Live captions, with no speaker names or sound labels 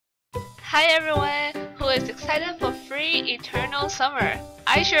Hi everyone, who is excited for free eternal summer?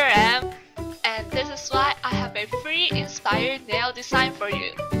 I sure am! And this is why I have a free inspired nail design for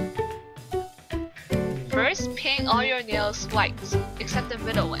you. First, paint all your nails white, except the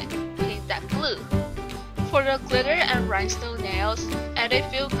middle one. Paint that blue. For the glitter and rhinestone nails, add a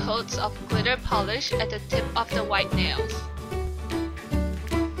few coats of glitter polish at the tip of the white nails.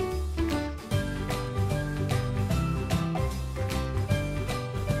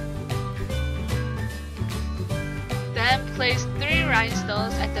 Then place 3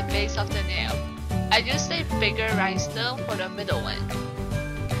 rhinestones at the base of the nail. I used a bigger rhinestone for the middle one.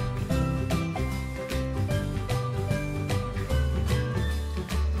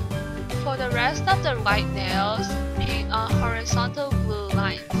 For the rest of the white nails, paint on horizontal blue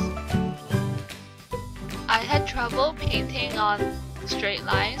lines. I had trouble painting on straight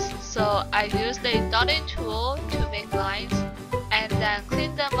lines, so I used a dotting tool to make lines and then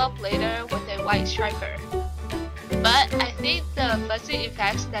clean them up later with a white striper. But I think the fuzzy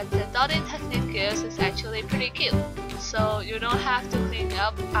effects that the dotting technique gives is actually pretty cute, so you don't have to clean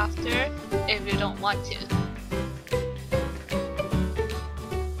up after if you don't want to.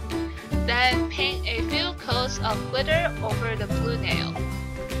 Then paint a few coats of glitter over the blue nail.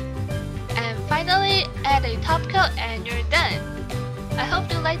 And finally, add a top coat and you're done! I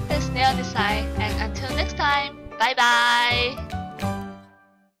hope you like this nail design, and until next time, bye bye!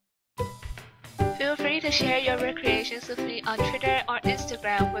 Feel free to share your recreations with me on Twitter or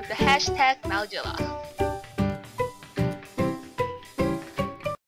Instagram with the hashtag Nautical.